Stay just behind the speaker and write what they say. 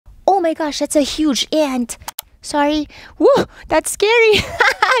Oh my gosh, that's a huge ant. Sorry. Woo, that's scary.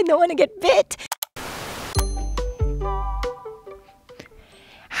 I don't want to get bit.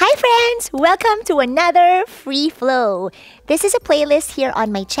 Hi friends! Welcome to another Free Flow. This is a playlist here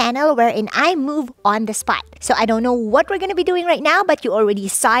on my channel wherein I move on the spot. So I don't know what we're going to be doing right now, but you already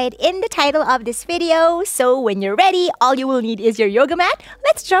saw it in the title of this video. So when you're ready, all you will need is your yoga mat.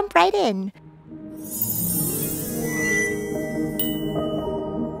 Let's jump right in.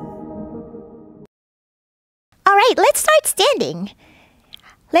 Alright, let's start standing.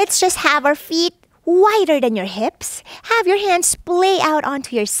 Let's just have our feet wider than your hips. Have your hands splay out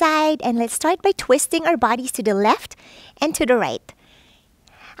onto your side, and let's start by twisting our bodies to the left and to the right.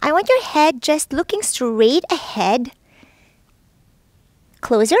 I want your head just looking straight ahead.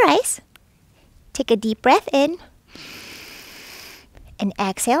 Close your eyes. Take a deep breath in and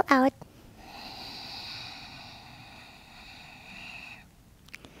exhale out.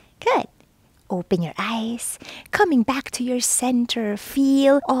 Good. Open your eyes, coming back to your center.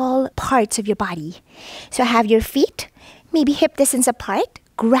 Feel all parts of your body. So have your feet maybe hip distance apart.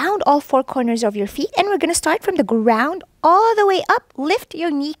 Ground all four corners of your feet. And we're going to start from the ground all the way up. Lift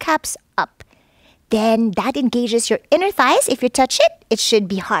your kneecaps up. Then that engages your inner thighs. If you touch it, it should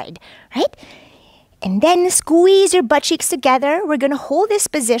be hard, right? And then squeeze your butt cheeks together. We're going to hold this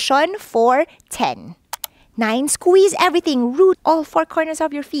position for 10. 9. Squeeze everything. Root all four corners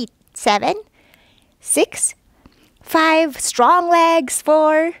of your feet. 7. 6, 5, strong legs,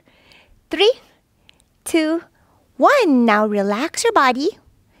 4, 3, 2, 1. Now relax your body.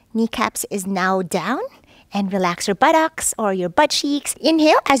 Kneecaps is now down. And relax your buttocks or your butt cheeks.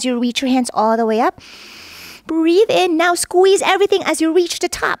 Inhale as you reach your hands all the way up. Breathe in. Now squeeze everything as you reach the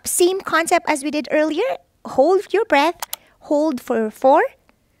top. Same concept as we did earlier. Hold your breath. Hold for 4,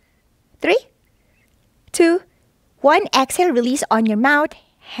 3, 2, 1. Exhale. Release on your mouth.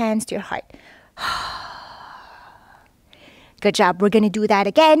 Hands to your heart. Good job. We're going to do that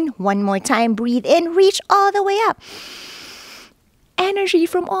again. One more time. Breathe in. Reach all the way up. Energy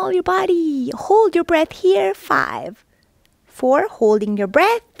from all your body. Hold your breath here. 5, 4. Holding your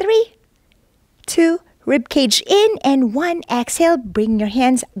breath. 3, 2. Rib cage in. And 1. Exhale. Bring your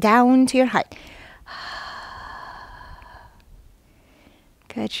hands down to your heart.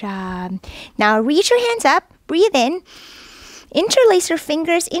 Good job. Now reach your hands up. Breathe in. Interlace your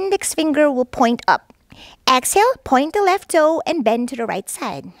fingers. Index finger will point up. Exhale, point the left toe and bend to the right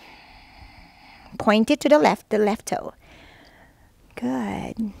side. Point it to the left toe.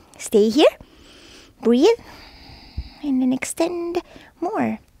 Good. Stay here. Breathe. And then extend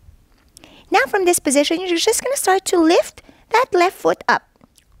more. Now from this position, you're just going to start to lift that left foot up.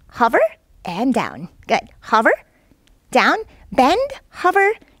 Hover and down. Good. Hover, down, bend,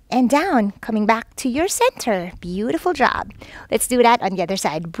 hover, and down, coming back to your center. Beautiful job. Let's do that on the other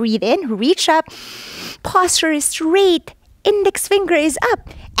side. Breathe in, reach up. Posture is straight. Index finger is up.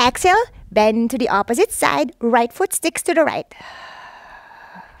 Exhale, bend to the opposite side. Right foot sticks to the right.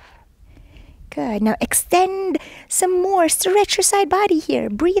 Good. Now extend some more. Stretch your side body here.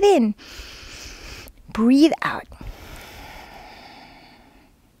 Breathe in. Breathe out.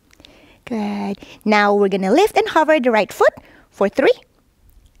 Good. Now we're going to lift and hover the right foot for 3,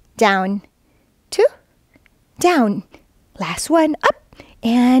 down, 2, down. Last one, up,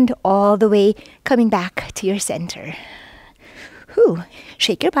 and all the way coming back to your center. Whew.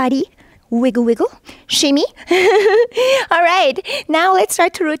 Shake your body. Wiggle, wiggle. Shimmy. All right. Now let's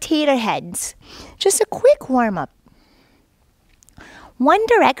start to rotate our heads. Just a quick warm-up. One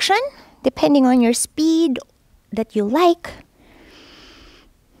direction, depending on your speed that you like.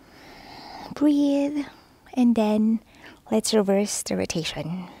 Breathe. And then let's reverse the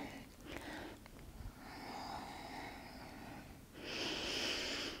rotation.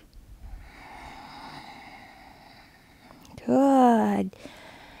 Good.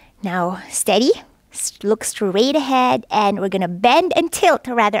 Now, steady. Look straight ahead. And we're going to bend and tilt,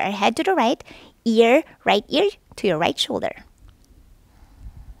 rather, our head to the right ear to your right shoulder.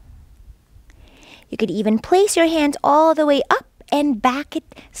 You could even place your hands all the way up and back it,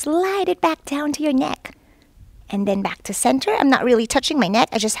 slide it back down to your neck. And then back to center. I'm not really touching my neck.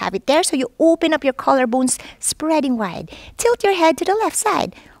 I just have it there. So you open up your collarbones, spreading wide. Tilt your head to the left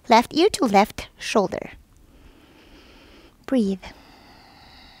side. Left ear to left shoulder. Breathe.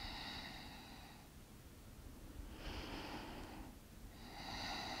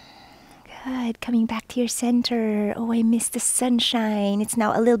 Good. Coming back to your center. Oh, I missed the sunshine. It's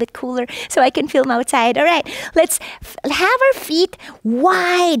now a little bit cooler, so I can film outside. All right. Let's have our feet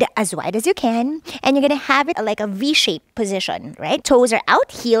wide as you can. And you're going to have it like a V-shaped position, right? Toes are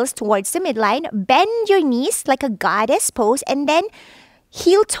out, heels towards the midline. Bend your knees like a goddess pose. And then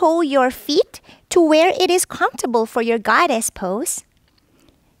heel toe your feet to where it is comfortable for your goddess pose.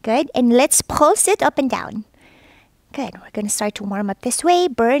 Good. And let's pulse it up and down. Good. We're going to start to warm up this way,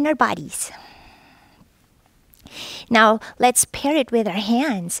 burn our bodies. Now, let's pair it with our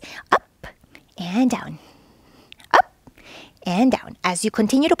hands. Up and down. Up and down. As you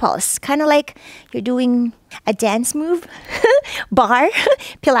continue to pulse, kind of like you're doing a dance move, bar,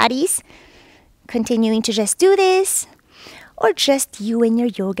 Pilates. Continuing to just do this, or just you in your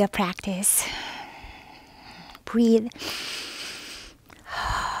yoga practice. Breathe.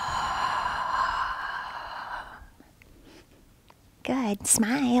 Good.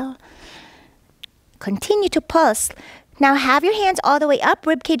 Smile. Continue to pulse. Now have your hands all the way up,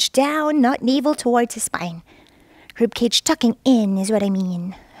 ribcage down, not navel towards the spine. Ribcage tucking in is what I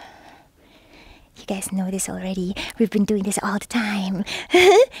mean. You guys know this already. We've been doing this all the time.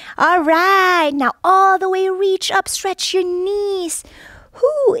 All right. Now all the way reach up. Stretch your knees.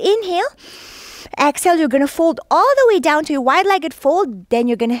 Inhale. Exhale. You're going to fold all the way down to your wide-legged fold. Then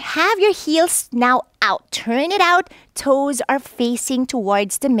you're going to have your heels now out. Turn it out. Toes are facing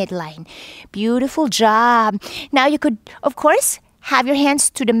towards the midline. Beautiful job. Now you could, of course, have your hands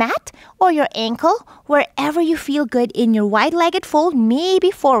to the mat or your ankle, wherever you feel good in your wide-legged fold,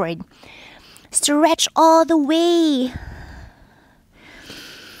 maybe forward. Stretch all the way.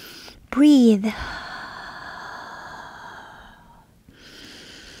 Breathe.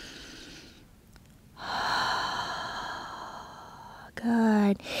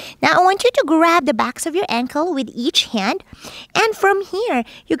 Good. Now I want you to grab the backs of your ankle with each hand. And from here,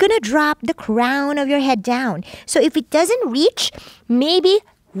 you're going to drop the crown of your head down. So if it doesn't reach, maybe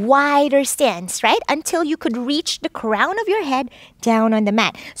wider stance, right? Until you could reach the crown of your head down on the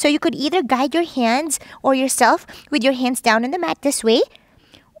mat. So you could either guide your hands or yourself with your hands down on the mat this way.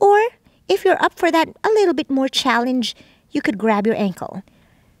 Or if you're up for that a little bit more challenge, you could grab your ankle.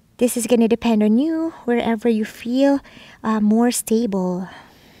 This is going to depend on you, wherever you feel more stable.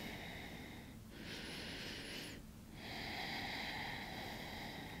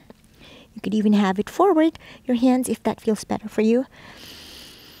 You could even have it forward, your hands, if that feels better for you.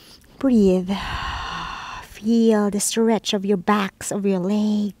 Breathe. Feel the stretch of your backs, of your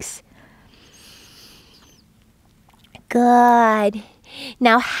legs. Good.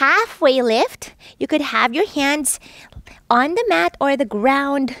 Now halfway lift. You could have your hands on the mat or the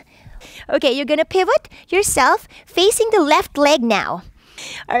ground. Okay, you're going to pivot yourself facing the left leg now.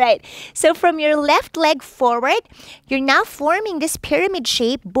 All right, so from your left leg forward, you're now forming this pyramid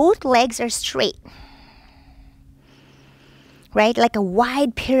shape. Both legs are straight. Right, like a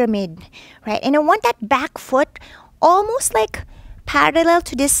wide pyramid, right? And I want that back foot almost like parallel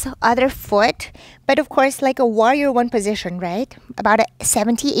to this other foot, but of course like a warrior one position, right? About a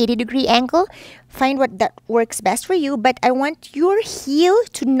 70-80 degree angle. Find what that works best for you, but I want your heel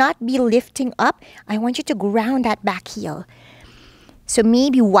to not be lifting up. I want you to ground that back heel. So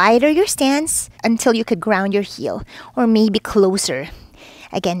maybe wider your stance until you could ground your heel, or maybe closer.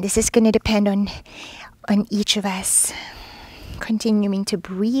 Again, this is going to depend on each of us. Continuing to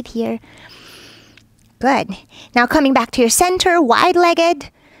breathe here. Good. Now coming back to your center, wide-legged,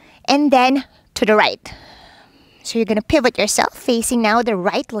 and then to the right. So you're going to pivot yourself, facing now the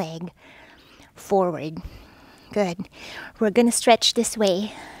right leg forward. Good. We're going to stretch this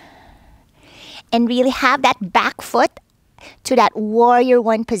way. And really have that back foot to that warrior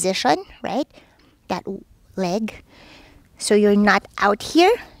one position, right? That leg. So you're not out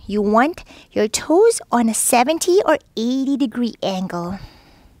here. You want your toes on a 70 or 80 degree angle.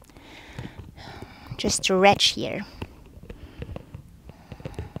 Just stretch here.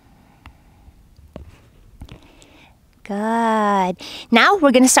 Good. Now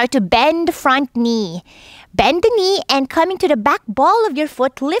we're going to start to bend the front knee. Bend the knee and coming to the back ball of your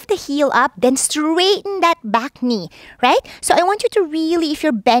foot, lift the heel up, then straighten that back knee, right? So I want you to really, if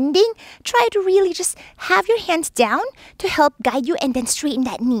you're bending, try to really just have your hands down to help guide you and then straighten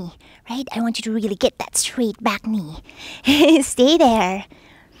that knee, right? I want you to really get that straight back knee. Stay there.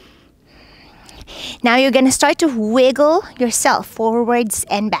 Now you're going to start to wiggle yourself forwards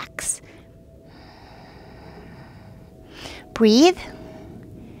and backs. Breathe.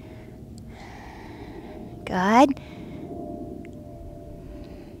 Good.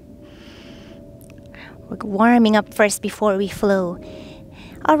 We're warming up first before we flow.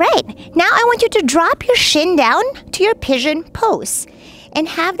 All right. Now I want you to drop your shin down to your pigeon pose and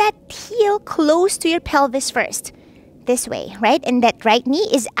have that heel close to your pelvis first. This way, right? And that right knee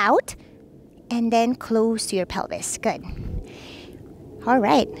is out and then close to your pelvis. Good. All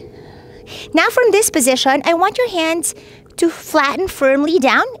right. Now from this position, I want your hands to flatten firmly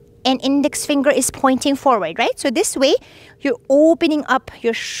down and index finger is pointing forward, right? So this way, you're opening up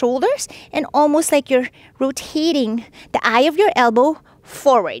your shoulders and almost like you're rotating the eye of your elbow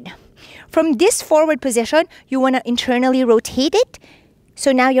forward. From this forward position, you want to internally rotate it.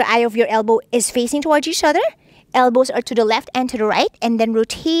 So now your eye of your elbow is facing towards each other. Elbows are to the left and to the right, and then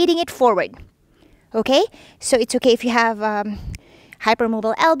rotating it forward. Okay? So it's okay if you have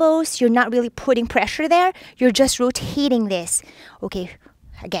hypermobile elbows. You're not really putting pressure there. You're just rotating this. Okay,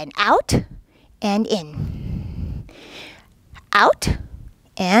 again, out and in. Out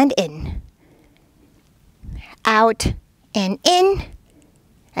and in. Out and in.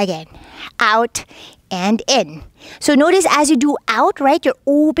 Again, out and in. So notice as you do out, right, you're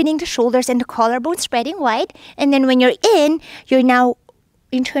opening the shoulders and the collarbone, spreading wide. And then when you're in, you're now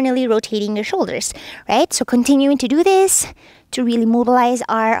internally rotating your shoulders, right? So continuing to do this to really mobilize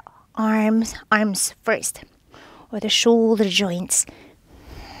our arms first, or the shoulder joints.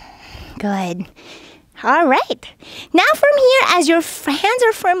 Good. All right. Now from here, as your hands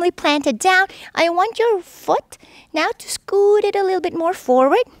are firmly planted down, I want your foot now to scoot it a little bit more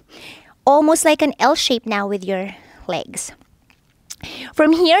forward, almost like an L shape now with your legs.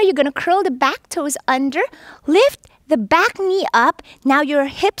 From here, you're going to curl the back toes under, lift the back knee up. Now your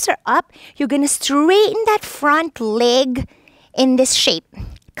hips are up. You're going to straighten that front leg in this shape,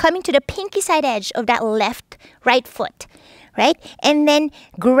 coming to the pinky side edge of that right foot, right? And then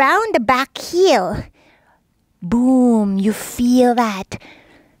ground the back heel. Boom, you feel that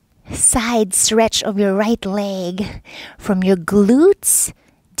side stretch of your right leg from your glutes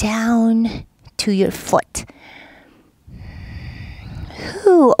down to your foot.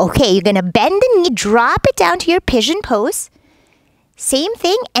 Ooh, okay, you're going to bend the knee, drop it down to your pigeon pose. Same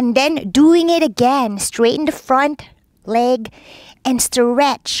thing, and then doing it again. Straighten the front leg and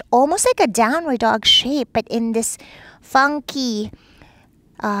stretch, almost like a downward dog shape, but in this funky,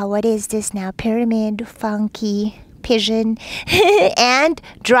 what is this now? Pyramid, funky, pigeon, and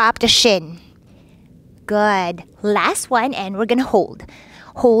drop the shin. Good. Last one, and we're going to hold.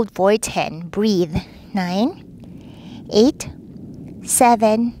 Hold for 10. Breathe. 9, 8,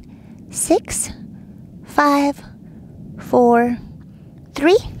 7, 6, 5, 4,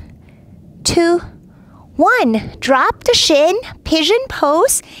 3, 2, 1. Drop the shin, pigeon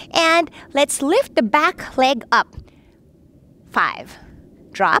pose, and let's lift the back leg up. 5.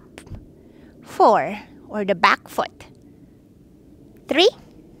 Drop. 4, or the back foot. 3,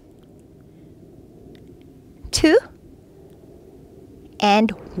 2,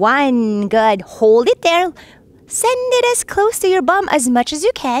 and 1. Good. Hold it there. Send it as close to your bum as much as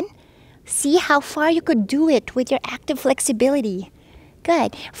you can. See how far you could do it with your active flexibility.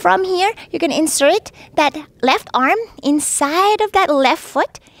 Good. From here, you're going to insert that left arm inside of that left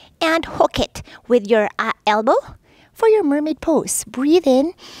foot and hook it with your elbow for your mermaid pose. Breathe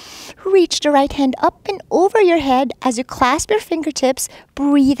in. Reach the right hand up and over your head as you clasp your fingertips.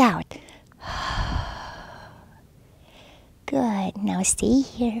 Breathe out. Good. Now stay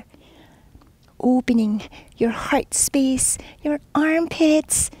here. Opening your heart space, your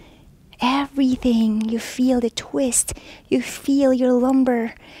armpits, everything. You feel the twist. You feel your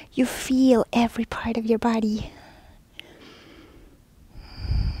lumbar. You feel every part of your body.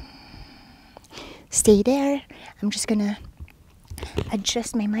 Stay there. I'm just gonna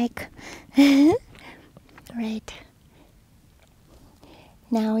adjust my mic. Right.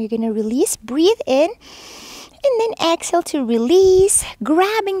 Now you're gonna release. Breathe in. And then exhale to release,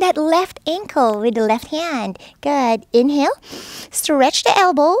 grabbing that left ankle with the left hand. Good. Inhale, stretch the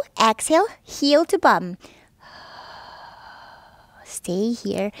elbow. Exhale, heel to bum. Stay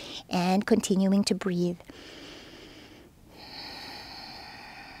here and continuing to breathe.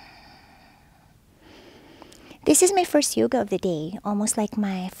 This is my first yoga of the day, almost like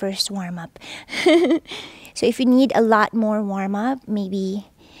my first warm-up. So if you need a lot more warm-up, maybe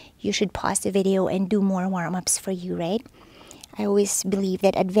you should pause the video and do more warm-ups for you, right? I always believe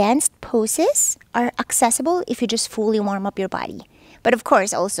that advanced poses are accessible if you just fully warm up your body. But of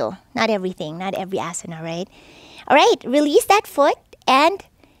course, also, not everything, not every asana, right? All right, release that foot and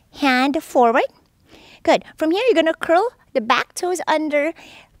hand forward. Good. From here, you're going to curl the back toes under,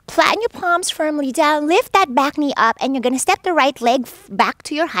 flatten your palms firmly down, lift that back knee up, and you're going to step the right leg back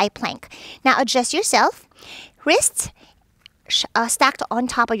to your high plank. Now adjust yourself. Wrists stacked on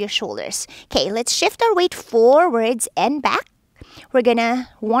top of your shoulders. Okay, let's shift our weight forwards and back. We're gonna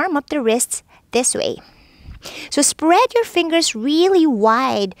warm up the wrists this way. So spread your fingers really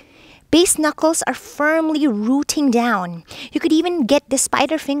wide. Base knuckles are firmly rooting down. You could even get the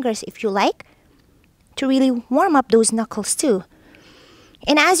spider fingers if you like to really warm up those knuckles too.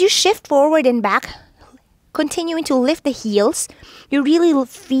 And as you shift forward and back, continuing to lift the heels, you really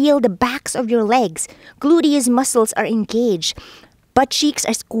feel the backs of your legs. Gluteus muscles are engaged. Butt cheeks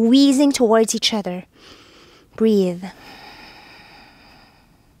are squeezing towards each other. Breathe.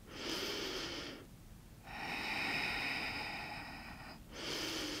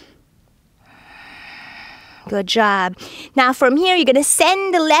 Good job. Now from here, you're going to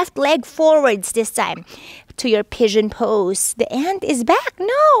send the left leg forwards this time to your pigeon pose. The ant is back.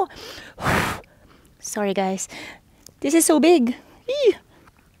 No. Sorry, guys. This is so big.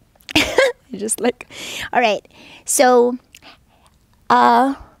 Just like, all right. So,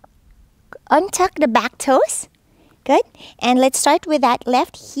 untuck the back toes. Good. And let's start with that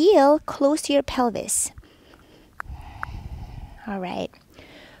left heel close to your pelvis. All right.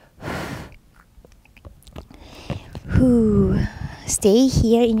 Stay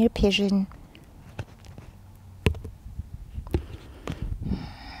here in your pigeon.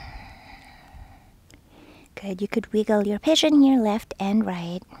 Good. You could wiggle your pigeon here, left and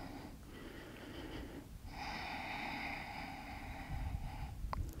right.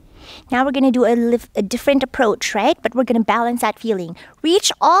 Now we're going to do a different approach, right? But we're going to balance that feeling.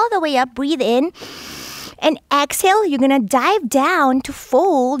 Reach all the way up, breathe in. And exhale, you're going to dive down to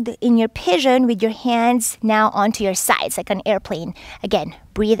fold in your pigeon with your hands now onto your sides like an airplane. Again,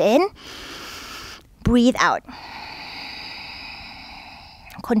 breathe in, breathe out.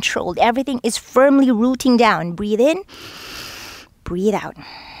 Controlled. Everything is firmly rooting down. Breathe in, breathe out.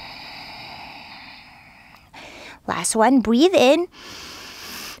 Last one, breathe in.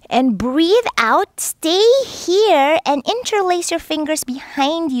 And breathe out, stay here and interlace your fingers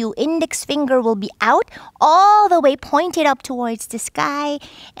behind you. Index finger will be out, all the way pointed up towards the sky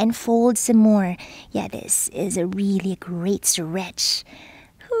and fold some more. Yeah, this is a really great stretch.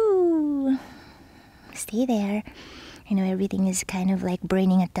 Whew. Stay there. I know everything is kind of like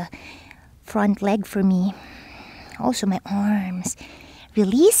burning at the front leg for me. Also my arms.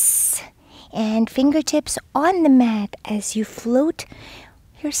 Release and fingertips on the mat as you float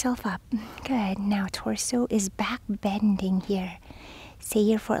yourself up. Good. Now torso is back bending here. Stay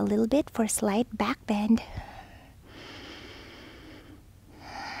here for a little bit for a slight back bend.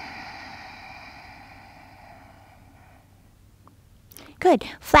 Good.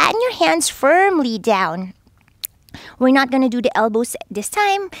 Flatten your hands firmly down. We're not going to do the elbows this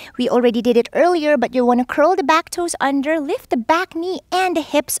time. We already did it earlier, but you want to curl the back toes under, lift the back knee and the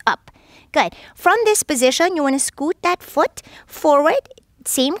hips up. Good. From this position, you want to scoot that foot forward.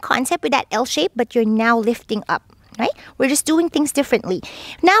 Same concept with that L shape, but you're now lifting up, right? We're just doing things differently.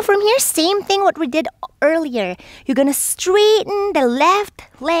 Now from here, same thing what we did earlier. You're going to straighten the left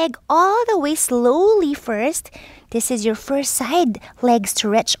leg all the way slowly first. This is your first side leg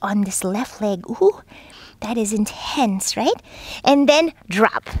stretch on this left leg. Ooh, that is intense, right? And then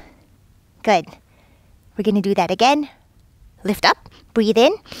drop. Good. We're going to do that again. Lift up, breathe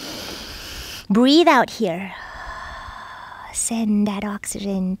in, breathe out here. Send that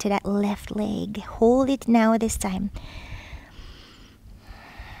oxygen to that left leg. Hold it now this time.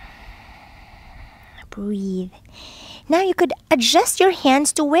 Breathe. Now you could adjust your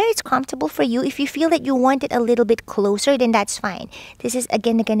hands to where it's comfortable for you. If you feel that you want it a little bit closer, then that's fine. This is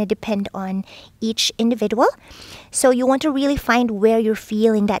again going to depend on each individual. So you want to really find where you're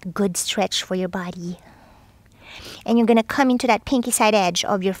feeling that good stretch for your body. And you're going to come into that pinky side edge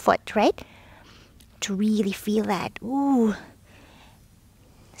of your foot, right? To really feel that. Ooh,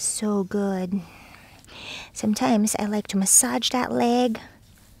 so good. Sometimes I like to massage that leg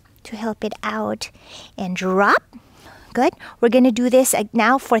to help it out and drop. Good. We're going to do this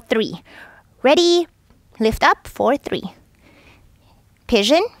now for 3. Ready? Lift up for 3.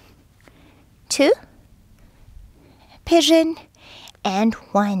 Pigeon, 2, pigeon, and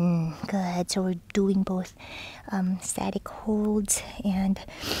 1. Good. So we're doing both static holds and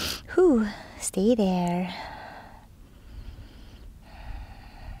stay there.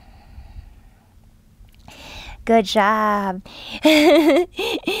 Good job.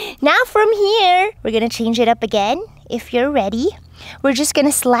 Now from here, we're going to change it up again. If you're ready, we're just going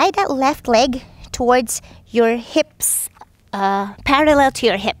to slide that left leg towards your hips, parallel to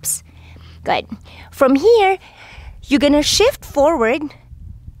your hips. Good. From here, you're going to shift forward.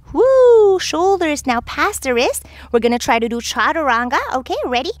 Woo! Shoulders now past the wrist. We're going to try to do chaturanga. Okay,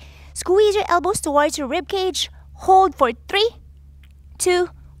 ready? Squeeze your elbows towards your rib cage. Hold for 3, 2,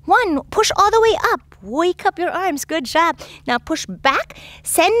 1. Push all the way up. Wake up your arms. Good job. Now push back.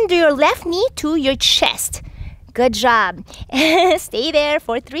 Send your left knee to your chest. Good job. Stay there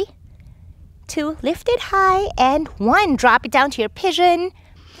for 3, 2. Lift it high. And 1. Drop it down to your pigeon.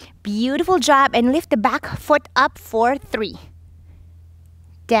 Beautiful job. And lift the back foot up for 3.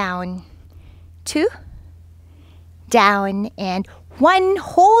 Down. 2. down, and 1,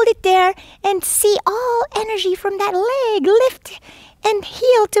 hold it there, and see all energy from that leg. Lift and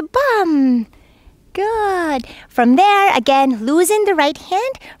heel to bum. Good. From there, again, loosen the right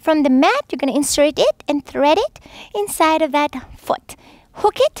hand from the mat. You're going to insert it and thread it inside of that foot.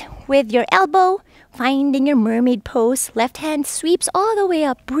 Hook it with your elbow. Find in your mermaid pose. Left hand sweeps all the way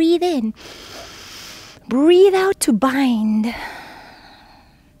up. Breathe in. Breathe out to bind.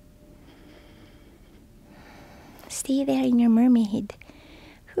 Stay there in your mermaid.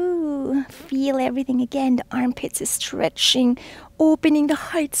 Ooh, feel everything again. The armpits is stretching, opening the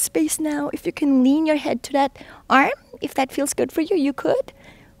heart space now. If you can lean your head to that arm, if that feels good for you, you could,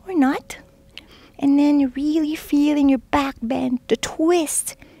 or not. And then you're really feeling your back bend, the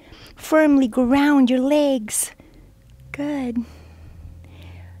twist. Firmly ground your legs. Good.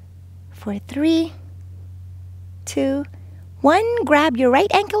 For 3, 2, 1, grab your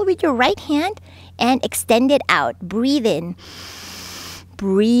right ankle with your right hand and extend it out. Breathe in.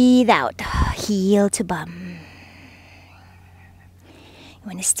 Breathe out. Heel to bum. You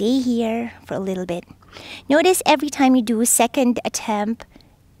want to stay here for a little bit. Notice every time you do a second attempt,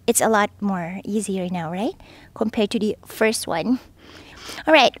 it's a lot more easier now, right? Compared to the first one.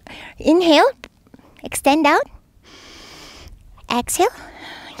 All right. Inhale. Extend out. Exhale.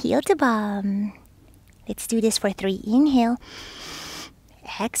 Heel to bum. Let's do this for 3. Inhale.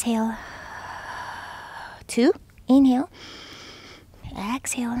 Exhale. 2. Inhale.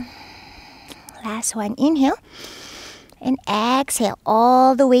 Exhale. Last one. Inhale. And exhale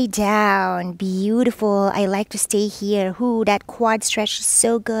all the way down. Beautiful. I like to stay here. Ooh, that quad stretch is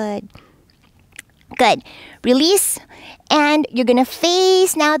so good. Good. Release. And you're going to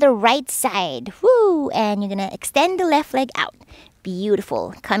face now the right side. Woo. And you're going to extend the left leg out.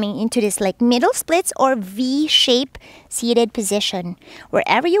 Beautiful. Coming into this like middle splits or V-shape seated position.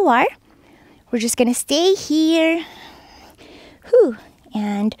 Wherever you are, we're just going to stay here. Whew.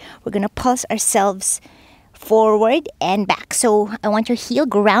 And we're going to pulse ourselves forward and back. So I want your heel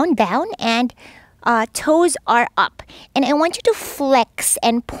ground down and toes are up. And I want you to flex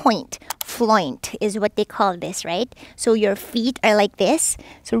and point. Floint is what they call this, right? So your feet are like this.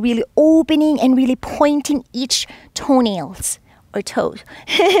 So really opening and really pointing each toenails or toes.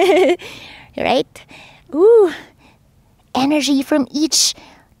 Right? Ooh. Energy from each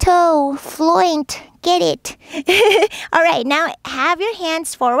toe. Floint. Get it. All right, now have your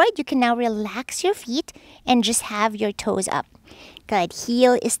hands forward. You can now relax your feet and just have your toes up. Good.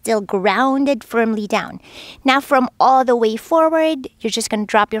 Heel is still grounded firmly down. Now from all the way forward, you're just going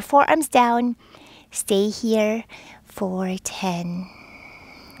to drop your forearms down. Stay here for 10,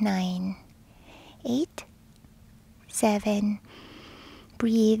 9, 8, 7.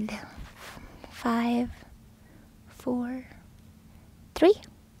 Breathe. 5, 4, 3,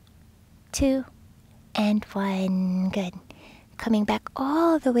 2, and 1. Good. Coming back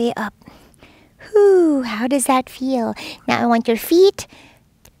all the way up. Whew, how does that feel? Now I want your feet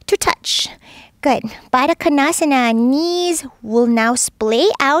to touch. Good. Baddha Konasana. Knees will now splay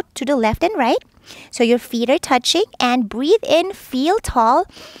out to the left and right. So your feet are touching and breathe in, feel tall.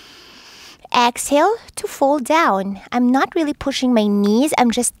 Exhale to fold down. I'm not really pushing my knees. I'm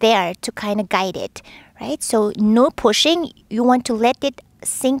just there to kind of guide it, right? So no pushing. You want to let it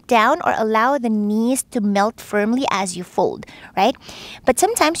sink down or allow the knees to melt firmly as you fold, right? But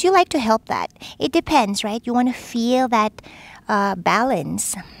sometimes you like to help that. It depends, right? You want to feel that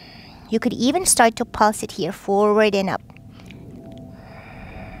balance. You could even start to pulse it here, forward and up.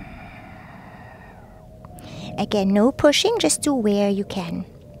 Again, no pushing, just to where you can.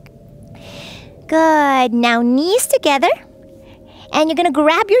 Good. Now knees together. And you're going to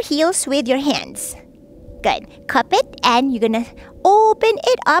grab your heels with your hands. Good. Cup it and you're going to open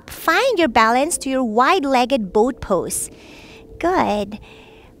it up. Find your balance to your wide-legged boat pose. Good.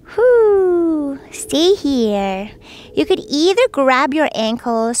 Whoo. Stay here. You could either grab your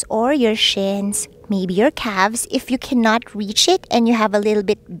ankles or your shins, maybe your calves if you cannot reach it and you have a little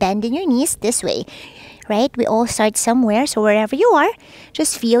bit bend in your knees this way. Right? We all start somewhere. So wherever you are,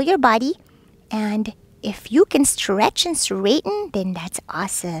 just feel your body. And if you can stretch and straighten, then that's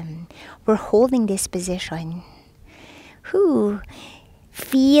awesome. We're holding this position. Whew.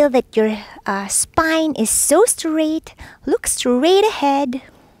 Feel that your spine is so straight. Look straight ahead.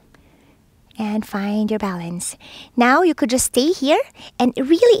 And find your balance. Now you could just stay here and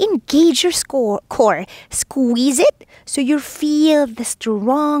really engage your core. Squeeze it so you feel the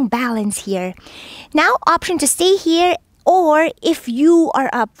strong balance here. Now, option to stay here. Or if you are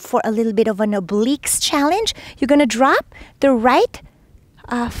up for a little bit of an obliques challenge, you're going to drop the right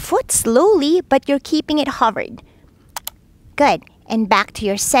foot slowly, but you're keeping it hovered. Good. And back to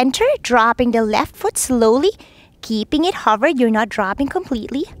your center, dropping the left foot slowly Keeping it hovered, you're not dropping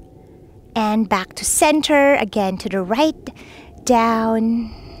completely. And back to center, again to the right,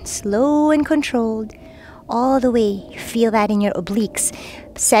 down, slow and controlled, all the way. You feel that in your obliques.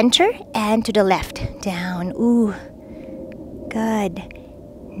 Center and to the left, down, ooh, good.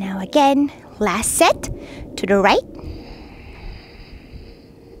 Now again, last set, to the right.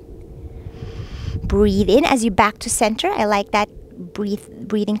 Breathe in as you back to center. I like that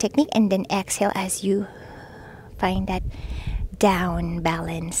breathing technique, and then exhale as you find that down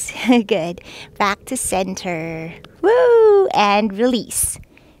balance. Good. Back to center. Woo! And release.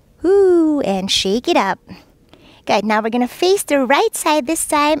 Woo! And shake it up. Good. Now we're going to face the right side this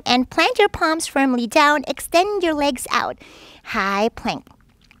time and plant your palms firmly down. Extend your legs out. High plank.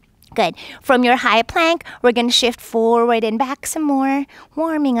 Good. From your high plank, we're going to shift forward and back some more,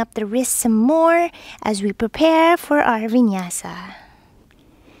 warming up the wrists some more as we prepare for our vinyasa.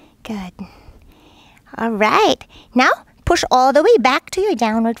 Good. All right. Now, push all the way back to your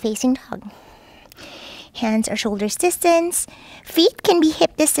downward facing dog. Hands are shoulders distance. Feet can be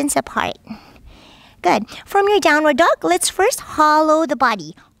hip distance apart. Good. From your downward dog, let's first hollow the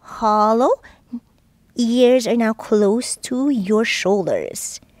body. Hollow. Ears are now close to your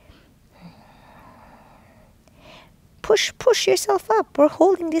shoulders. Push yourself up. We're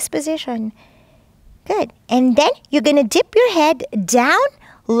holding this position. Good. And then you're going to dip your head down,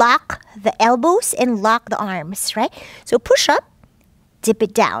 lock the elbows, and lock the arms, right? So push up, dip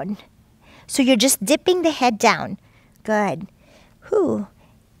it down. So you're just dipping the head down. Good. Whew.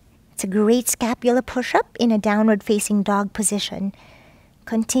 It's a great scapula push-up in a downward facing dog position.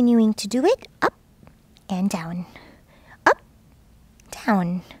 Continuing to do it, up and down. Up,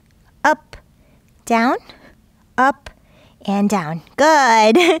 down, up, down, up, and down.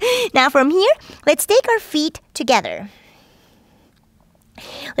 Good. Now from here, let's take our feet together.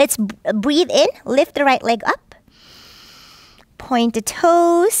 Let's breathe in, lift the right leg up, point the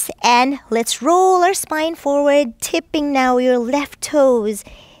toes, and let's roll our spine forward, tipping now your left toes.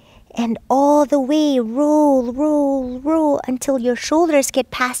 And all the way, roll, roll, roll until your shoulders get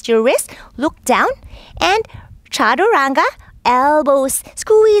past your wrist. Look down and chaturanga, elbows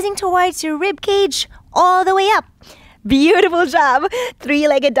squeezing towards your rib cage all the way up. Beautiful job.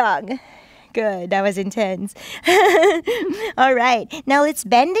 Three-legged dog. Good. That was intense. All right. Now let's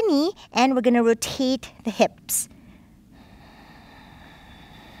bend the knee and we're going to rotate the hips.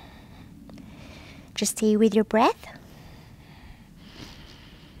 Just stay with your breath.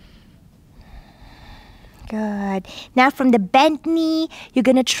 Good. Now from the bent knee, you're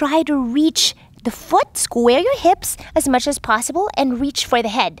going to try to reach the foot, square your hips as much as possible, and reach for the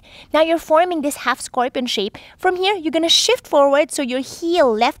head. Now you're forming this half scorpion shape. From here, you're going to shift forward, so your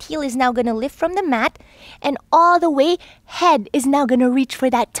heel, left heel, is now going to lift from the mat, and all the way, head is now going to reach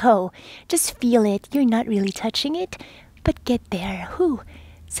for that toe. Just feel it. You're not really touching it, but get there. Whew.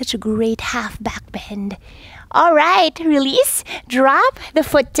 Such a great half back bend. All right, release, drop the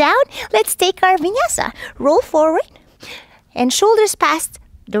foot down. Let's take our vinyasa. Roll forward and shoulders past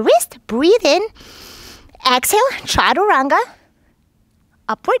the wrist. Breathe in. Exhale, chaturanga.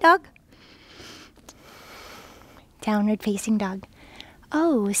 Upward dog. Downward facing dog.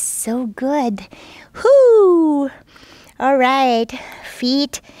 Oh, so good. Whoo! All right,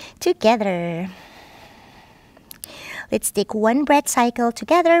 feet together. Let's take one breath cycle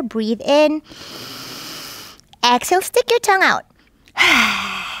together. Breathe in. Exhale, stick your tongue out.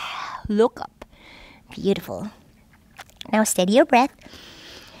 Look up. Beautiful. Now steady your breath.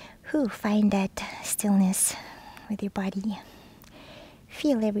 Find that stillness with your body.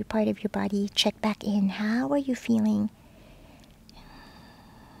 Feel every part of your body. Check back in. How are you feeling?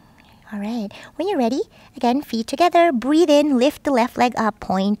 All right. When you're ready, again, feet together. Breathe in. Lift the left leg up.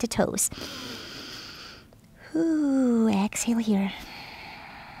 Point the toes. Exhale here.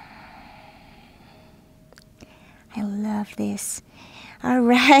 I love this. All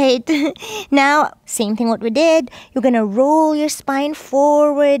right. Now, same thing what we did. You're going to roll your spine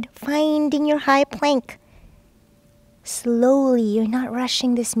forward, finding your high plank. Slowly. You're not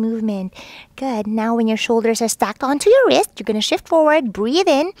rushing this movement. Good. Now, when your shoulders are stacked onto your wrist, you're going to shift forward. Breathe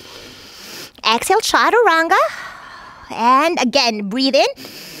in. Exhale, chaturanga. And again, breathe in.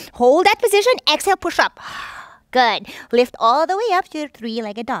 Hold that position. Exhale, push up. Good. Lift all the way up to your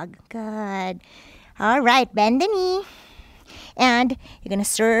three-legged dog. Good. All right, bend the knee. And you're going to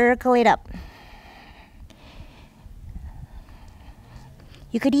circle it up.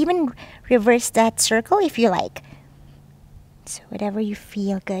 You could even reverse that circle if you like. So whatever you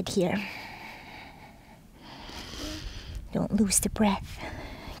feel good here. Don't lose the breath.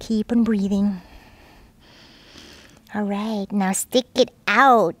 Keep on breathing. All right, now stick it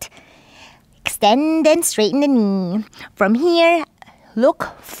out. extend and straighten the knee. From here, look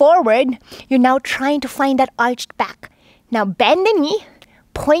forward. You're now trying to find that arched back. Now bend the knee,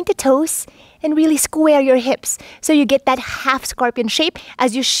 point the toes, and really square your hips so you get that half scorpion shape.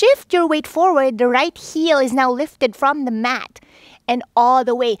 As you shift your weight forward, the right heel is now lifted from the mat and all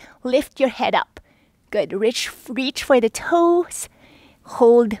the way. Lift your head up. Good. Reach for the toes.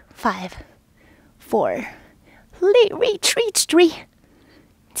 Hold 5, 4. Reach 3,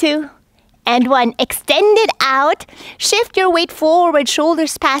 2, and 1. Extend it out. Shift your weight forward.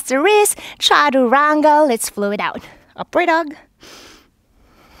 Shoulders past the wrist. Chaturanga. Let's flow it out. Upward dog.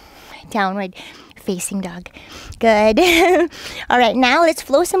 Downward facing dog. Good. All right, now let's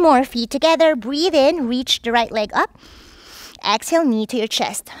flow some more. Feet together. Breathe in. Reach the right leg up. Exhale, knee to your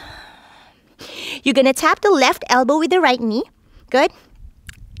chest. You're going to tap the left elbow with the right knee. Good.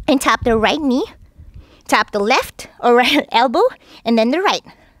 And tap the right knee. Tap the left or right elbow and then the right.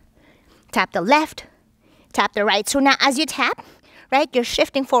 Tap the left. Tap the right. So now as you tap, right, you're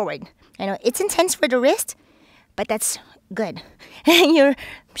shifting forward. I know it's intense for the wrist, but that's good. You're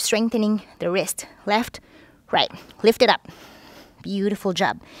strengthening the wrist. Left, right. Lift it up. Beautiful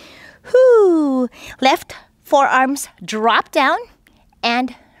job. Whoo. Left forearms drop down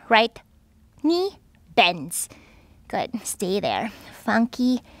and right knee bends. Good. Stay there.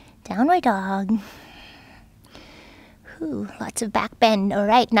 Funky downward dog. Whoo. Lots of back bend. All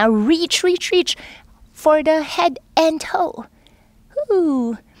right. Now reach for the head and toe.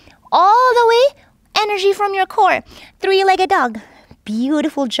 Whoo. All the way. Energy from your core. 3-legged dog.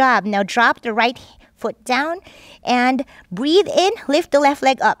 Beautiful job. Now drop the right foot down and breathe in. Lift the left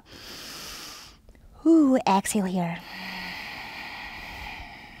leg up. Ooh, exhale here.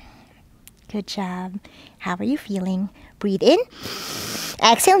 Good job. How are you feeling? Breathe in.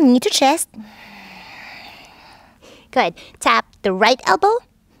 Exhale, knee to chest. Good. Tap the right elbow.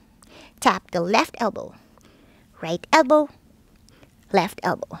 Tap the left elbow. Right elbow. Left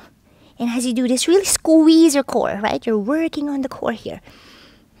elbow. And as you do this, really squeeze your core, right? You're working on the core here.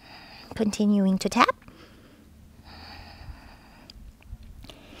 Continuing to tap.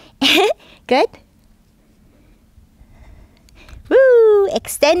 Good. Woo!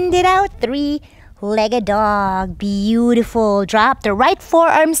 Extend it out. 3-legged dog. Beautiful. Drop the right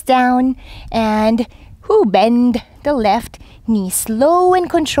forearms down and bend the left knee. Slow and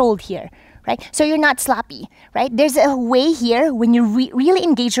controlled here. Right? So you're not sloppy, right? There's a way here when you really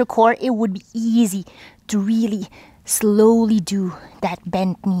engage your core, it would be easy to really slowly do that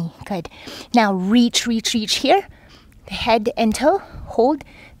bent knee. Good. Now reach here. The head and toe. Hold.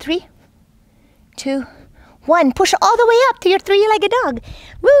 3, 2, 1. Push all the way up to your 3-legged dog.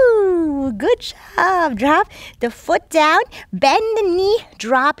 Woo! Good job. Drop the foot down. Bend the knee.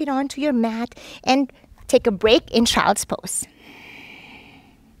 Drop it onto your mat and take a break in child's pose.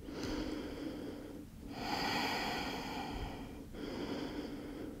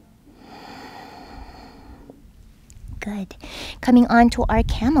 Good. Coming on to our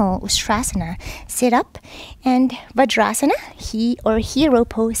camel ustrasana. Sit up and vajrasana, hero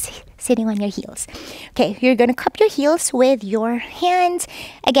pose, sitting on your heels. Okay, you're going to cup your heels with your hands.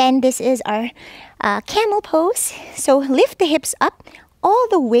 Again, this is our camel pose. So lift the hips up all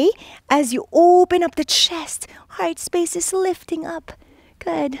the way as you open up the chest. Heart space is lifting up.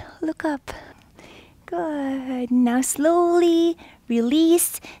 Good. Look up. Good. Now slowly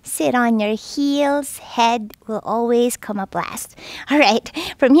release. Sit on your heels. Head will always come up last. All right.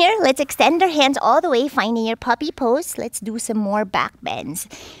 From here, let's extend our hands all the way, finding your puppy pose. Let's do some more back bends.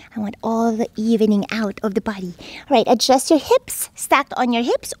 I want all the evening out of the body. All right. Adjust your hips, stacked on your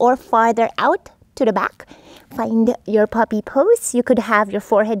hips or farther out to the back. Find your puppy pose. You could have your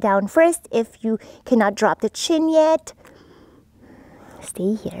forehead down first if you cannot drop the chin yet.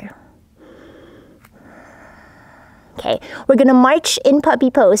 Stay here. Okay, we're going to march in puppy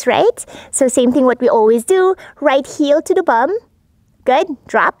pose, right? So same thing what we always do. Right heel to the bum. Good.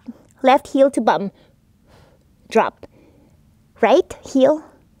 Drop. Left heel to bum. Drop. Right heel.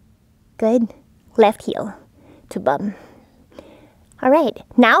 Good. Left heel to bum. All right.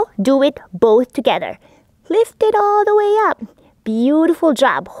 Now do it both together. Lift it all the way up. Beautiful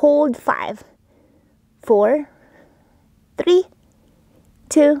job. Hold 5, 4, 3,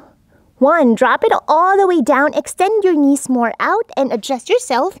 2, 1. Drop it all the way down. Extend your knees more out and adjust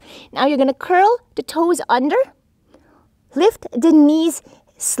yourself. Now you're going to curl the toes under. Lift the knees.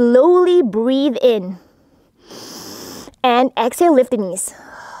 Slowly breathe in. And exhale, lift the knees.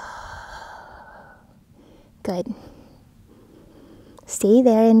 Good. Stay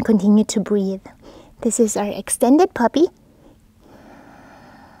there and continue to breathe. This is our extended puppy.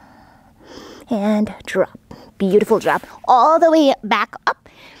 And drop. Beautiful drop. All the way back up.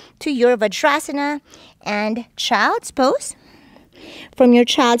 to your Vajrasana and child's pose. From your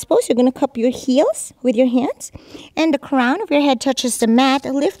child's pose, you're going to cup your heels with your hands and the crown of your head touches the mat.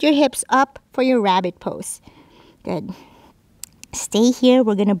 Lift your hips up for your rabbit pose. Good. Stay here.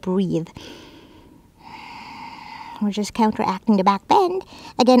 We're going to breathe. We're just counteracting the back bend.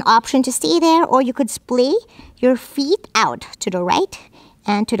 Again, option to stay there, or you could splay your feet out to the right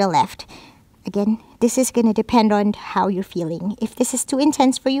and to the left. Again, this is going to depend on how you're feeling. If this is too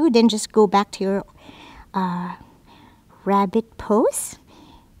intense for you, then just go back to your rabbit pose.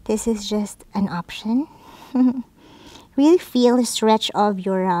 This is just an option. Really feel the stretch of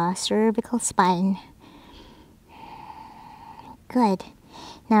your cervical spine. Good.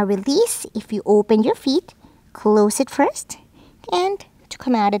 Now release. If you open your feet, close it first, and to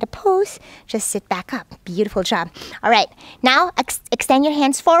come out of the pose, just sit back up. Beautiful job. All right, now extend your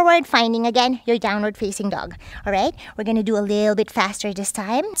hands forward, finding again your downward facing dog. All right, we're gonna do a little bit faster this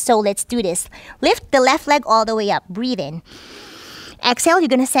time, so let's do this. Lift the left leg all the way up. Breathe in. Exhale, you're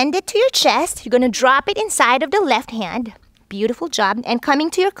gonna send it to your chest. You're gonna drop it inside of the left hand. Beautiful job. And coming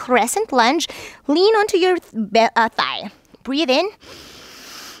to your crescent lunge, lean onto your thigh. Breathe in.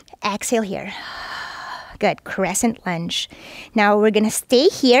 Exhale here. Good. Crescent lunge. Now we're going to stay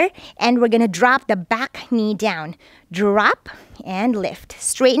here and we're going to drop the back knee down. Drop and lift.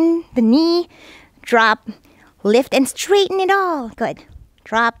 Straighten the knee. Drop. Lift and straighten it all. Good.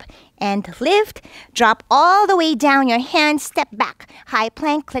 Drop and lift. Drop all the way down your hands. Step back. High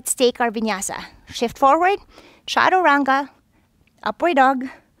plank. Let's take our vinyasa. Shift forward. Chaturanga. Upward dog.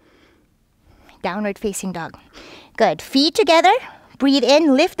 Downward facing dog. Good. Feet together. Breathe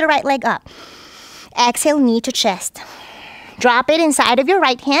in. Lift the right leg up. Exhale, knee to chest. Drop it inside of your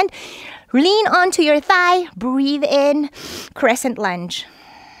right hand. Lean onto your thigh. Breathe in. Crescent lunge.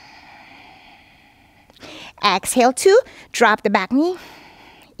 Exhale, 2. Drop the back knee.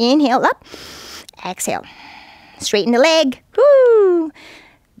 Inhale up. Exhale. Straighten the leg. Woo!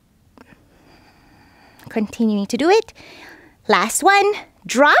 Continuing to do it. Last one.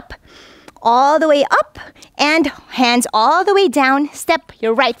 Drop. All the way up and hands all the way down. Step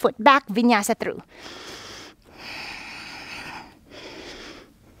your right foot back, vinyasa through.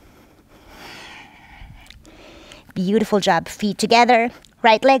 Beautiful job. Feet together.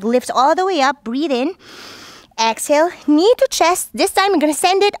 Right leg lifts all the way up. Breathe in. Exhale, knee to chest. This time, I'm going to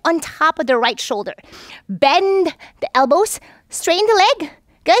send it on top of the right shoulder. Bend the elbows. Straighten the leg.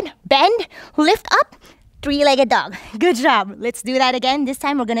 Good. Bend. Lift up. Three-legged dog. Good job. Let's do that again. This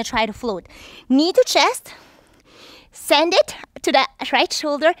time we're going to try to float. Knee to chest. Send it to the right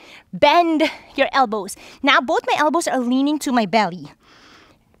shoulder. Bend your elbows. Now both my elbows are leaning to my belly.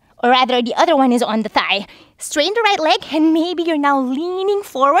 Or rather, the other one is on the thigh. Straighten the right leg and maybe you're now leaning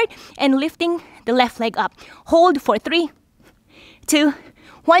forward and lifting the left leg up. Hold for 3, 2,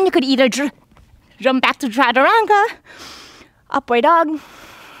 1. You could either jump back to chaturanga, upward dog,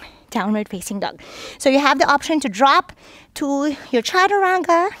 downward facing dog. So you have the option to drop to your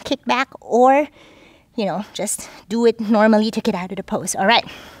chaturanga, kick back, or, you know, just do it normally to get out of the pose. All right.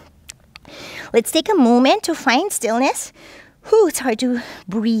 Let's take a moment to find stillness. Whew, it's hard to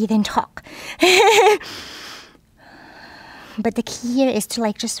breathe and talk. But the key here is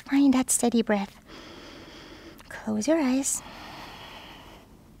to just find that steady breath. Close your eyes.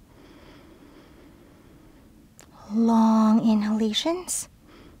 Long inhalations.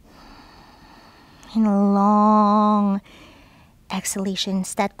 And long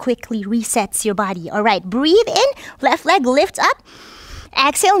exhalations that quickly resets your body. All right, breathe in, left leg lifts up.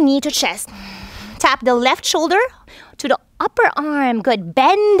 Exhale, knee to chest. Tap the left shoulder to the upper arm. Good,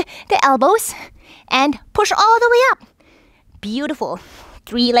 bend the elbows and push all the way up. Beautiful,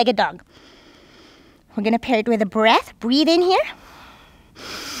 three-legged dog. We're gonna pair it with a breath. Breathe in here.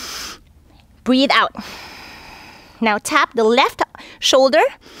 Breathe out. Now tap the left shoulder.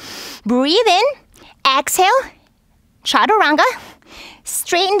 Breathe in. Exhale, chaturanga.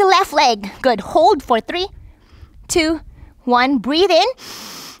 Straighten the left leg. Good. Hold for 3, 2, 1. Breathe in.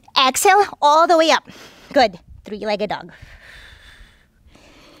 Exhale all the way up. Good. Three-legged dog.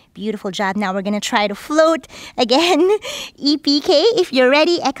 Beautiful job. Now we're going to try to float again. EPK. If you're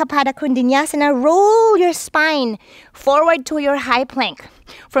ready, Ekapada Koundinyasana. Roll your spine forward to your high plank.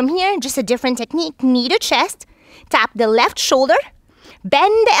 From here, just a different technique. Knee to chest. Tap the left shoulder.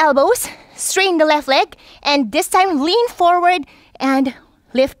 Bend the elbows, straighten the left leg, and this time lean forward and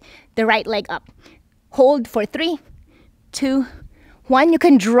lift the right leg up. Hold for 3, 2, 1. You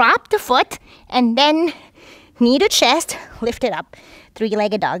can drop the foot and then knee to chest, lift it up.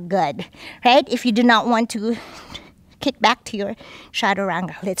 Three-legged dog, good. Right? If you do not want to kick back to your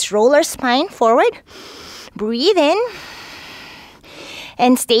chaturanga, let's roll our spine forward. Breathe in.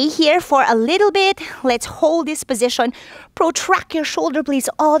 And stay here for a little bit. Let's hold this position. Protract your shoulder blades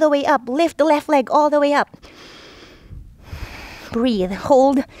all the way up. Lift the left leg all the way up. Breathe,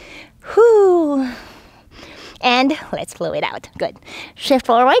 hold. Whoo. And let's flow it out. Good. Shift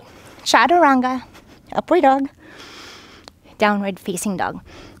forward. Chaturanga. Upward dog. Downward facing dog.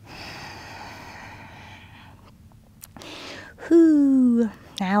 Whoo.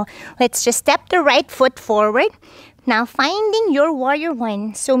 Now, let's just step the right foot forward. Now, finding your warrior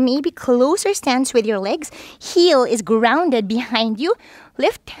one. So maybe closer stance with your legs. Heel is grounded behind you.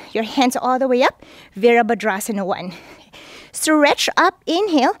 Lift your hands all the way up. Virabhadrasana 1. Stretch up.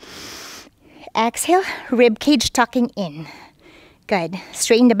 Inhale. Exhale. Rib cage tucking in. Good.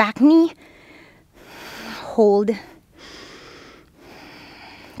 Straighten the back knee. Hold.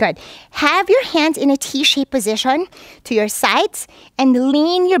 Good. Have your hands in a T-shaped position to your sides and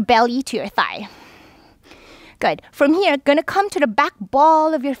lean your belly to your thigh. Good. From here, gonna come to the back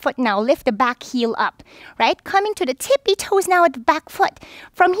ball of your foot now. Lift the back heel up, right? Coming to the tippy toes now at the back foot.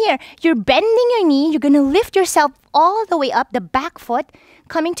 From here, you're bending your knee. You're gonna lift yourself all the way up the back foot,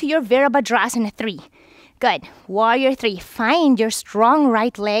 coming to your Virabhadrasana 3. Good. Warrior 3. Find your strong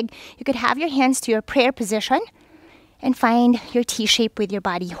right leg. You could have your hands to your prayer position and find your T-shape with your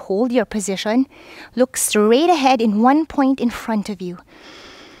body. Hold your position. Look straight ahead in one point in front of you.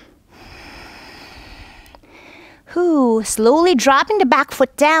 Whoo. Slowly dropping the back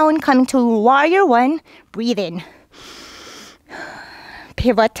foot down, coming to warrior 1. Breathe in.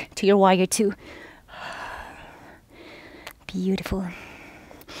 Pivot to your warrior 2. Beautiful.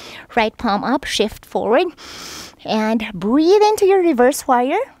 Right palm up, shift forward, and breathe into your reverse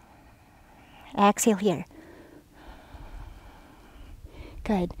warrior. Exhale here.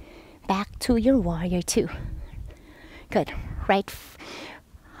 Good. Back to your warrior 2. Good. Right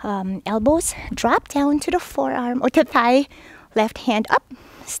elbows drop down to the forearm or to thigh. Left hand up.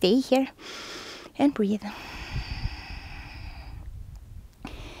 Stay here and breathe.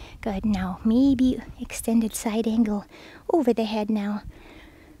 Good. Now maybe extended side angle over the head now.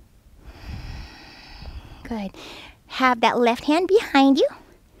 Good. Have that left hand behind you.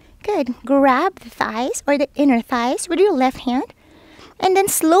 Good. Grab the thighs or the inner thighs with your left hand. And then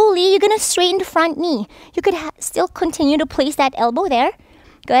slowly, you're going to straighten the front knee. You could still continue to place that elbow there.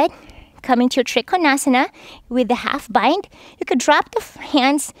 Good. Coming to your Trikonasana with the half bind. You could drop the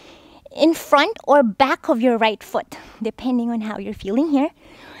hands in front or back of your right foot, depending on how you're feeling here,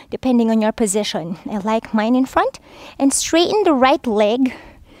 depending on your position. I like mine in front. And straighten the right leg.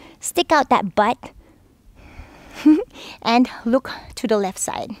 Stick out that butt. And look to the left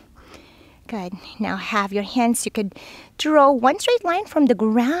side. Good. Now have your hands. You could draw one straight line from the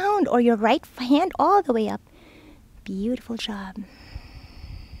ground or your right hand all the way up. Beautiful job.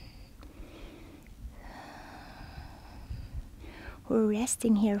 We're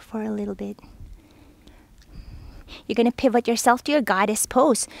resting here for a little bit. You're going to pivot yourself to your goddess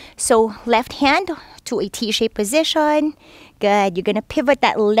pose. So left hand to a T-shaped position. Good. You're going to pivot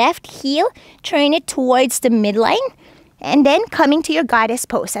that left heel, turn it towards the midline, and then coming to your goddess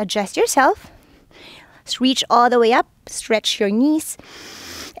pose. Adjust yourself. Reach all the way up. Stretch your knees.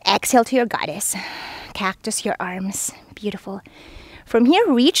 Exhale to your goddess. Cactus your arms. Beautiful. From here,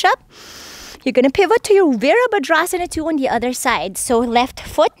 reach up. You're going to pivot to your Virabhadrasana 2 on the other side. So left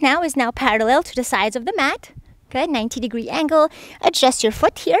foot now is now parallel to the sides of the mat. Good. 90-degree angle. Adjust your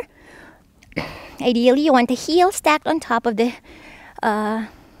foot here. Ideally, you want the heel stacked on top of the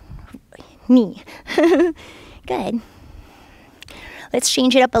knee. Good. Let's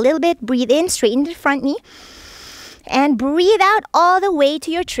change it up a little bit. Breathe in, straighten the front knee. And breathe out all the way to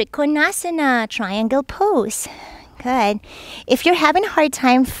your Trikonasana, triangle pose. Good. If you're having a hard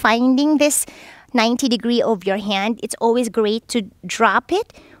time finding this 90-degree of your hand, it's always great to drop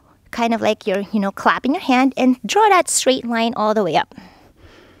it, kind of like you're, clapping your hand, and draw that straight line all the way up.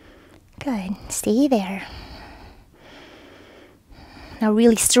 Good. Stay there. Now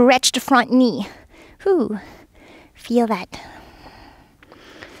really stretch the front knee. Whew. Feel that.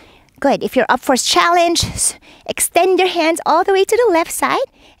 Good. If you're up for a challenge, extend your hands all the way to the left side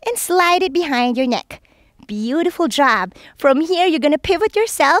and slide it behind your neck. Beautiful job. From here, you're going to pivot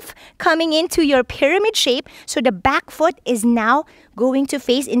yourself, coming into your pyramid shape. So the back foot is now going to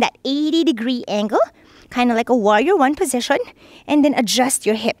face in that 80-degree angle, kind of like a warrior 1 position. And then adjust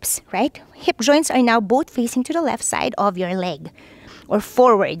your hips, right? Hip joints are now both facing to the left side of your leg or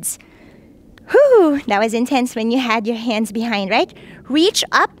forwards. Whew, that was intense when you had your hands behind, right? Reach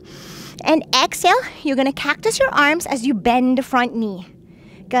up and exhale. You're going to cactus your arms as you bend the front knee.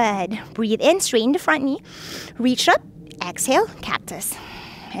 Good. Breathe in, straighten the front knee. Reach up, exhale, cactus,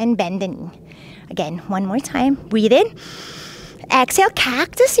 and bend the knee. Again, one more time. Breathe in, Exhale,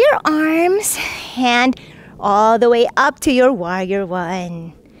 cactus your arms and all the way up to your warrior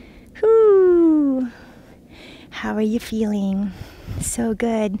one. Whoo! How are you feeling? So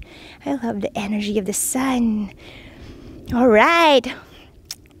good. I love the energy of the sun. All right.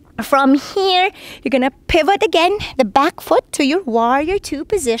 From here, you're gonna pivot again, the back foot to your warrior two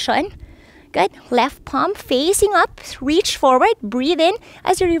position. Good. Left palm facing up. Reach forward. Breathe in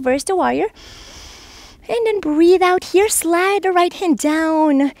as you reverse the warrior. And then breathe out here. Slide the right hand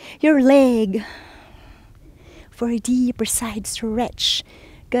down your leg for a deeper side stretch.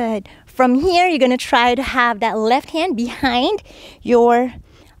 Good. From here, you're going to try to have that left hand behind your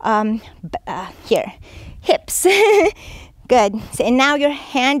hips. Good. So, and now your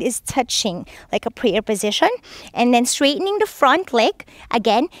hand is touching like a prayer position. And then straightening the front leg.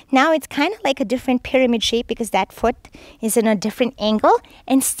 Again, now it's kind of like a different pyramid shape because that foot is in a different angle.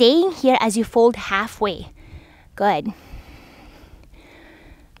 And staying here as you fold halfway. Good.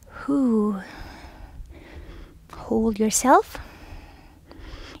 Hold yourself.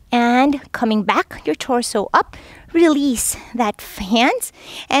 And coming back, your torso up. Release that hands.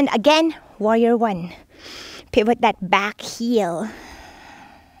 And again, warrior one. Pivot that back heel.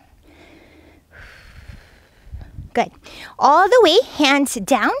 Good. All the way, hands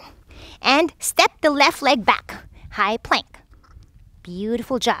down. And step the left leg back. High plank.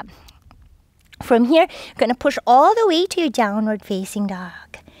 Beautiful job. From here, you're going to push all the way to your downward facing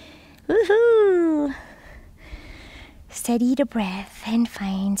dog. Woohoo! Steady the breath and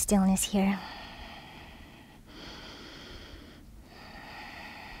find stillness here.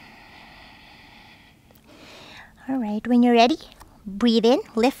 All right, when you're ready, breathe in,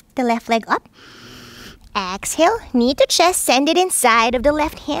 lift the left leg up. Exhale, knee to chest, send it inside of the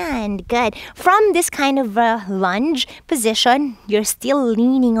left hand. Good. From this kind of lunge position, you're still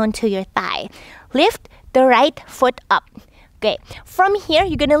leaning onto your thigh. Lift the right foot up. Okay, from here,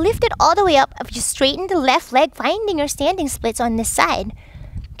 you're going to lift it all the way up. If you straighten the left leg, finding your standing splits on this side.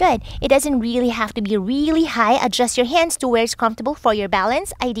 Good. It doesn't really have to be really high. Adjust your hands to where it's comfortable for your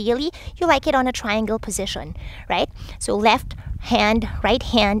balance. Ideally, you like it on a triangle position, right? So left hand, right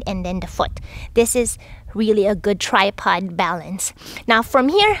hand, and then the foot. This is really a good tripod balance. Now from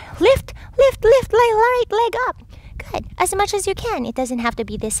here, lift, right leg up. Good. As much as you can. It doesn't have to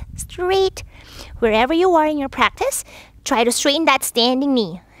be this straight. Wherever you are in your practice, try to straighten that standing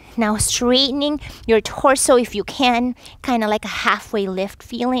knee. Now straightening your torso if you can, kind of like a halfway lift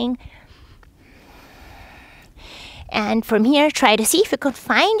feeling. And from here, try to see if you can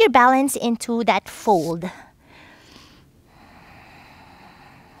find your balance into that fold.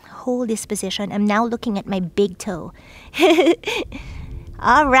 Hold this position. I'm now looking at my big toe.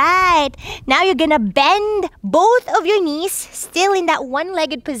 All right. Now you're going to bend both of your knees, still in that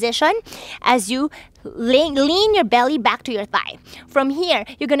one-legged position as you lean your belly back to your thigh. From here,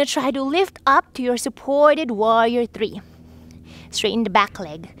 you're going to try to lift up to your supported warrior three. Straighten the back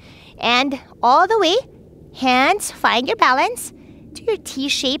leg. And all the way, hands, find your balance to your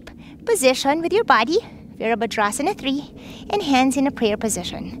T-shape position with your body. Virabhadrasana 3. And hands in a prayer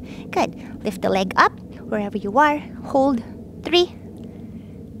position. Good. Lift the leg up wherever you are. Hold 3,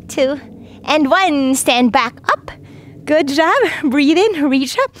 2, and 1. Stand back up. Good job. Breathe in,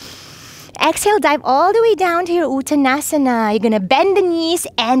 reach up. Exhale, dive all the way down to your Uttanasana. You're going to bend the knees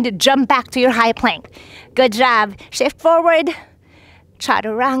and jump back to your high plank. Good job. Shift forward.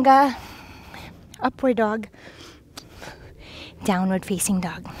 Chaturanga. Upward dog. Downward facing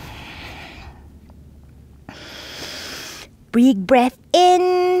dog. Big breath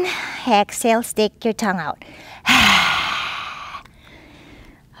in. Exhale, stick your tongue out.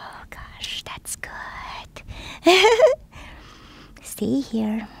 Oh gosh, that's good. Stay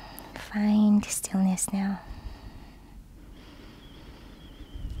here. Find stillness now.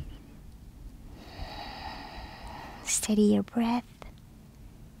 Steady your breath.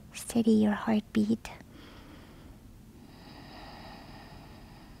 Steady your heartbeat.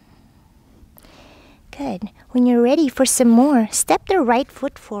 Good. When you're ready for some more, step the right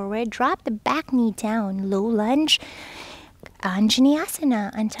foot forward, drop the back knee down, low lunge,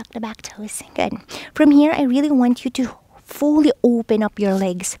 Koundinyasana, untuck the back toes. Good. From here, I really want you to fully open up your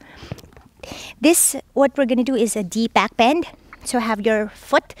legs. This, what we're going to do is a deep back bend. So have your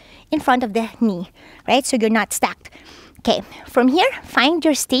foot in front of the knee, right? So you're not stacked. Okay, from here, find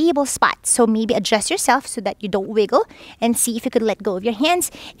your stable spot. So maybe adjust yourself so that you don't wiggle and see if you could let go of your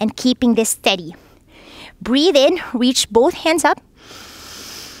hands and keeping this steady. Breathe in, reach both hands up.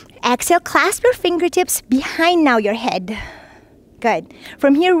 Exhale, clasp your fingertips behind now your head. Good.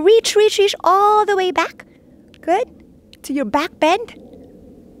 From here, reach all the way back. Good. To your back bend.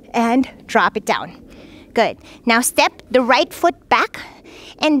 And drop it down. Good. Now step the right foot back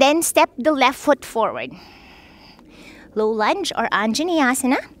and then step the left foot forward. Low lunge or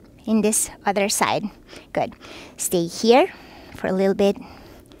Koundinyasana in this other side. Good. Stay here for a little bit.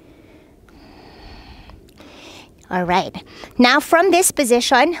 All right. Now from this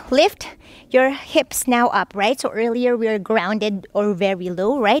position, lift your hips now up, right? So earlier we were grounded or very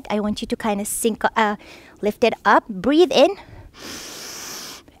low, right? I want you to kind of lift it up. Breathe in.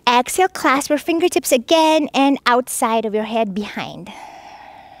 Exhale, clasp your fingertips again and outside of your head behind.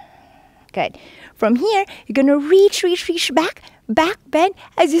 Good. From here, you're going to reach back bend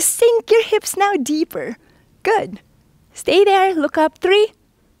as you sink your hips now deeper. Good. Stay there. Look up. 3,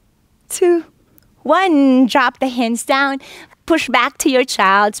 2, 1. Drop the hands down. Push back to your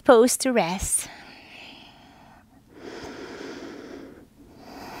child's pose to rest.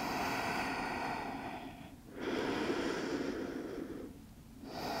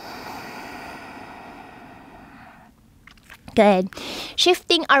 Good.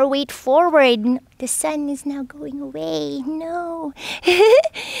 Shifting our weight forward. The sun is now going away. No.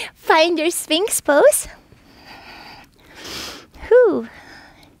 Find your Sphinx pose. Whew.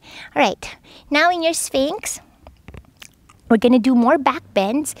 All right. Now in your Sphinx, we're going to do more back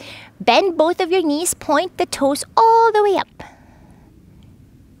bends. Bend both of your knees. Point the toes all the way up.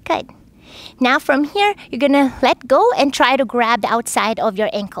 Good. Now from here, you're going to let go and try to grab the outside of your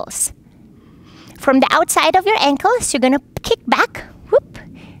ankles. From the outside of your ankles, you're going to kick back. Whoop.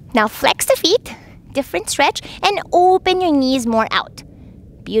 Now flex the feet, different stretch, and open your knees more out.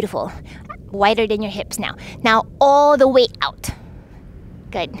 Beautiful. Wider than your hips now. Now all the way out.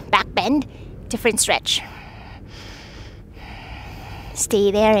 Good. Back bend, different stretch.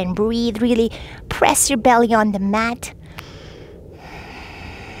 Stay there and breathe. Really press your belly on the mat.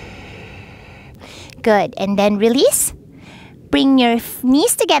 Good. And then release. Bring your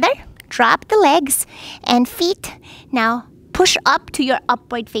knees together. Drop the legs and feet. Now push up to your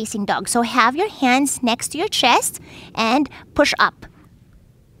upward facing dog. So have your hands next to your chest and push up.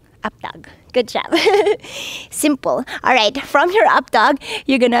 Up dog. Good job. Simple. All right. From your up dog,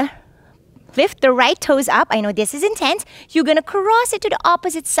 you're going to lift the right toes up. I know this is intense. You're going to cross it to the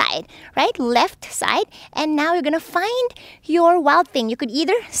opposite side, right? Left side. And now you're going to find your wild thing. You could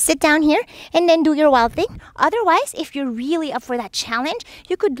either sit down here and then do your wild thing. Otherwise, if you're really up for that challenge,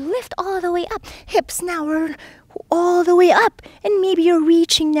 you could lift all the way up. Hips now are all the way up. And maybe you're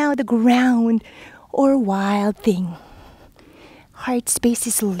reaching now the ground or wild thing. Heart space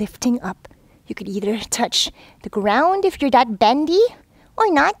is lifting up. You could either touch the ground if you're that bendy,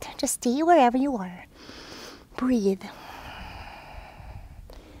 or not, just stay wherever you are. Breathe.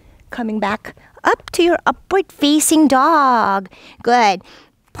 Coming back up to your upward facing dog. Good.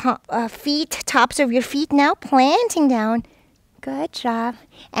 Feet, tops of your feet now, planting down. Good job.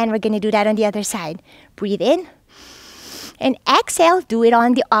 And we're going to do that on the other side. Breathe in. And exhale, do it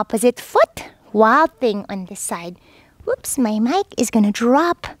on the opposite foot. Wild thing on this side. Whoops, my mic is going to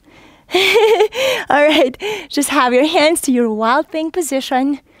drop. All right, just have your hands to your wild thing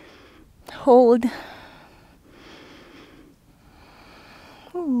position. Hold.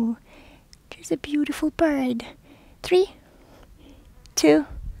 Ooh, there's a beautiful bird. 3, 2,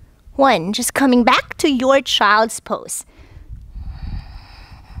 1. Just coming back to your child's pose.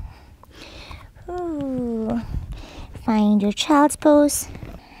 Ooh. Find your child's pose.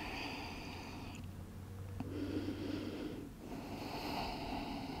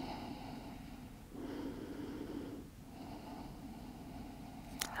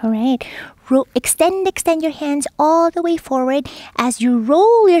 All right, extend your hands all the way forward as you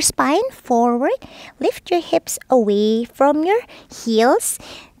roll your spine forward. Lift your hips away from your heels.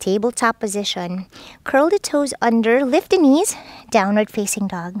 Tabletop position. Curl the toes under, lift the knees, downward facing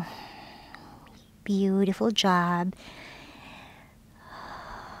dog. Beautiful job.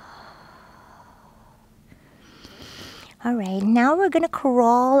 All right, now we're going to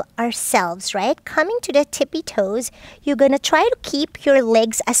crawl ourselves, right? Coming to the tippy toes, you're going to try to keep your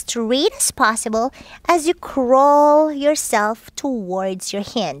legs as straight as possible as you crawl yourself towards your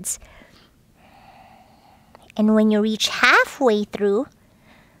hands. And when you reach halfway through,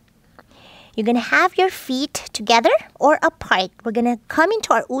 you're going to have your feet together or apart. We're going to come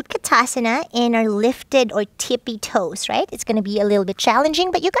into our Utkatasana in our lifted or tippy toes, right? It's going to be a little bit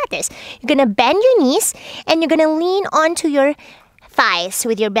challenging, but you got this. You're going to bend your knees and you're going to lean onto your thighs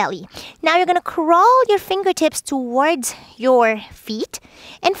with your belly. Now you're going to crawl your fingertips towards your feet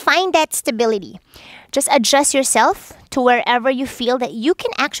and find that stability. Just adjust yourself to wherever you feel that you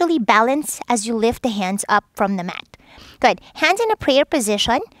can actually balance as you lift the hands up from the mat. Good. Hands in a prayer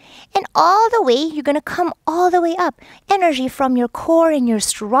position. And all the way, you're going to come all the way up. Energy from your core and your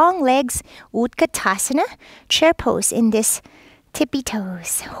strong legs. Utkatasana. Chair pose in this tippy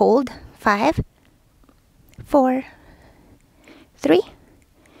toes. Hold. 5, 4, 3,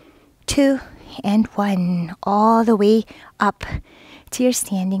 2, and 1. All the way up to your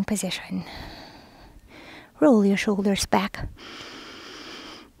standing position. Roll your shoulders back.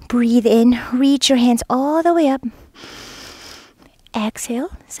 Breathe in. Reach your hands all the way up. Exhale,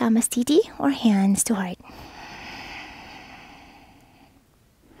 Samastiti, or hands to heart.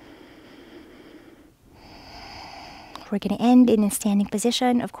 We're going to end in a standing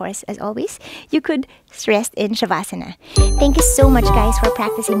position. Of course, as always, you could rest in Shavasana. Thank you so much, guys, for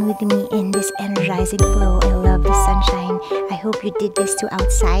practicing with me in this energizing flow. I love the sunshine. I hope you did this to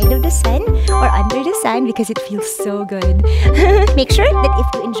outside of the sun or under the sun because it feels so good. Make sure that if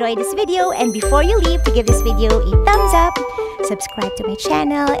you enjoyed this video and before you leave to give this video a thumbs up, subscribe to my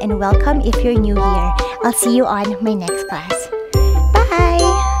channel, and welcome if you're new here. I'll see you on my next class. Bye!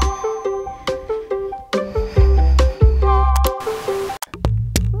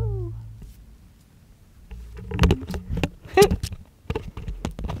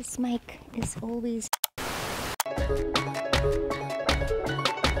 This mic is always...